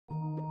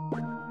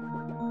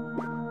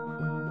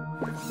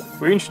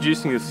We're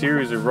introducing a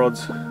series of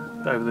rods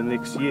over the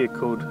next year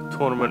called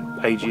Tournament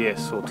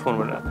AGS, or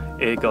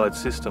Tournament Air Guide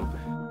System.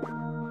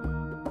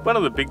 One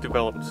of the big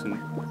developments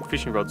in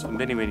fishing rods for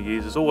many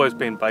years has always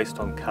been based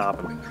on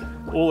carbon.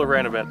 All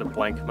around about the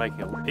blank,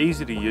 making it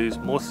easy to use,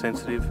 more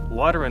sensitive,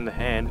 lighter in the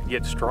hand,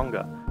 yet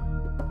stronger.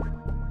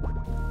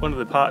 One of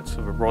the parts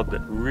of a rod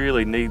that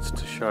really needs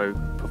to show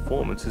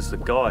performance is the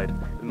guide.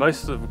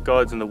 Most of the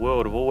guides in the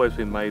world have always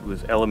been made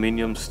with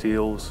aluminium,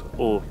 steels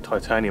or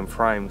titanium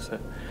frames.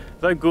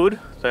 Though good,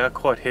 they are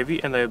quite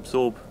heavy and they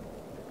absorb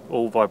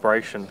all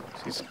vibration.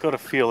 So you've got to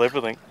feel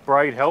everything.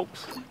 Braid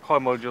helps, high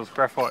modulus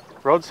graphite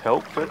rods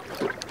help, but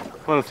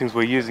one of the things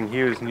we're using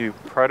here is a new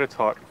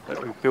prototype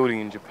that we're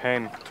building in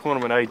Japan,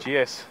 Tournament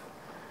AGS.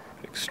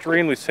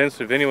 Extremely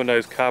sensitive. Anyone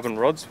knows carbon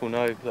rods will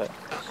know that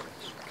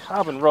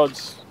carbon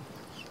rods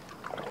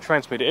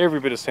transmit every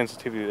bit of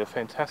sensitivity. They're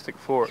fantastic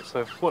for it.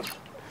 So what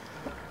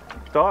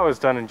Daiwa's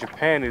done in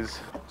Japan is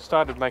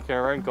started making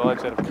our own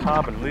guides out of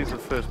carbon. These are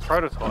the first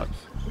prototypes,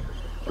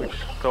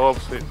 so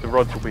obviously the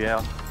rods will be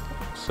out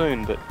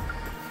soon, but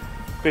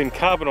being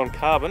carbon on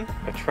carbon,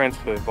 they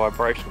transfer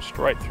vibration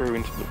straight through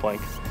into the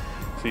blank,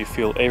 so you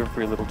feel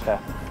every little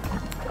tap.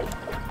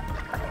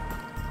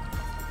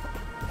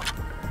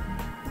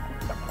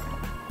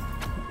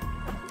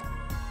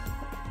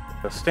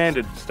 A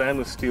standard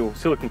stainless steel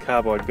silicon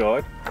carbide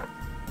guide,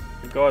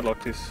 a guide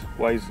like this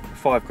weighs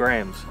 5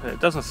 grams. It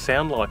doesn't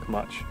sound like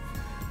much,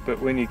 but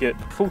when you get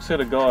a full set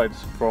of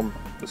guides from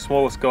the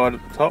smallest guide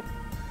at the top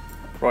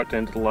right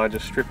down to the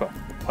largest stripper,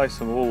 place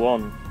them all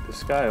on the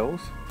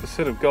scales, the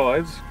set of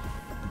guides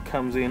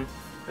comes in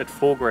at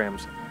 4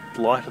 grams,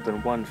 lighter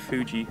than one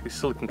Fuji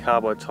silicon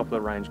carbide top of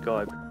the range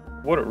guide.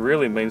 What it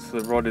really means to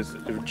the rod is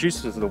it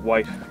reduces the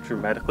weight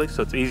dramatically,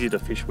 so it's easier to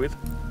fish with,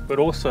 but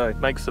also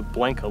makes the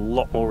blank a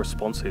lot more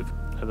responsive.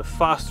 And the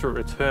faster it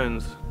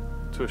returns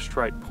to a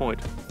straight point,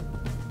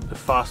 the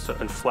faster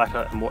and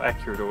flatter and more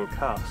accurate it will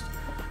cast.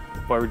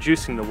 By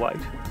reducing the weight,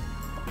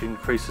 it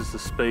increases the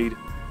speed,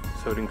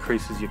 so it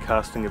increases your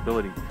casting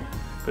ability.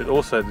 But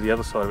also the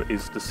other side of it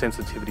is the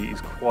sensitivity is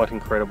quite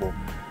incredible.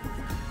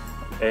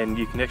 And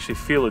you can actually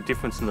feel a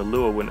difference in the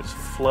lure when it's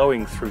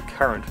flowing through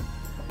current.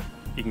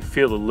 You can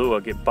feel the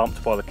lure get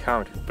bumped by the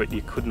current, but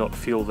you could not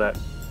feel that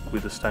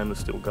with a stainless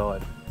steel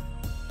guide.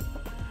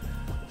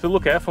 So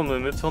look out for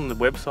them, it's on the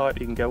website,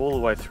 you can go all the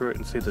way through it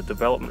and see the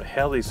development,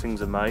 how these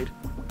things are made,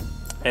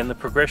 and the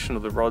progression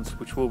of the rods,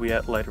 which will be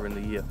out later in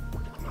the year.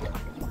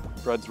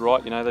 Brad's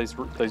right, you know, these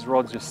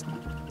rods are just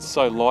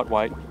so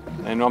lightweight,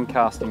 and I'm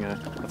casting a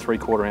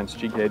 3/4 ounce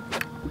jig head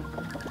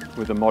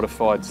with a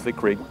modified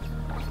slick rig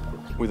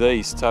with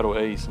ease, total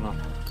ease, and I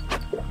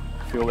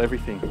feel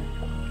everything.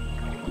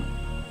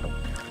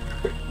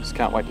 Just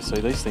can't wait to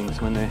see these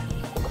things when they're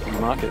in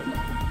the market.